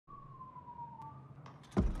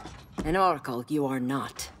An oracle you are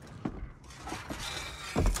not.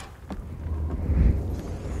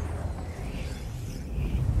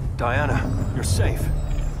 Diana, you're safe.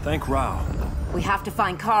 Thank Rao. We have to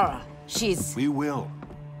find Kara. She's... We will.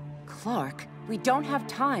 Clark, we don't have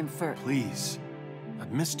time for... Please.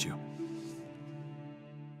 I've missed you.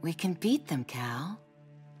 We can beat them, Cal.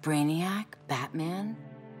 Brainiac, Batman,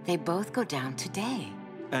 they both go down today.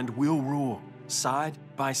 And we'll rule, side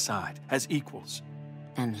by side, as equals.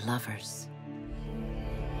 And lovers.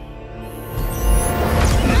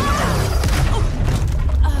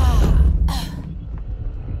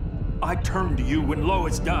 I turned to you when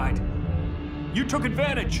Lois died. You took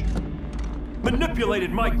advantage.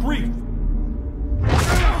 Manipulated my grief.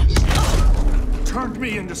 Turned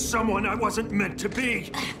me into someone I wasn't meant to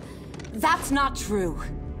be. That's not true.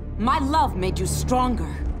 My love made you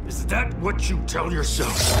stronger. Is that what you tell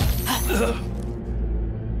yourself?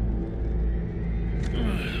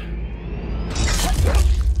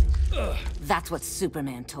 That's what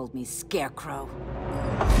Superman told me, Scarecrow.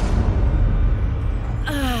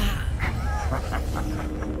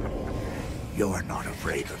 You're not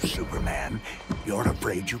afraid of Superman. You're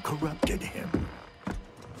afraid you corrupted him.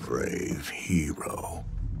 Brave hero.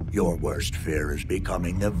 Your worst fear is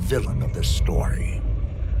becoming the villain of the story.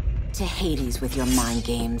 To Hades with your mind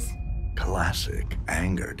games. Classic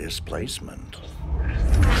anger displacement.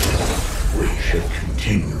 We should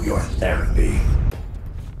continue your therapy.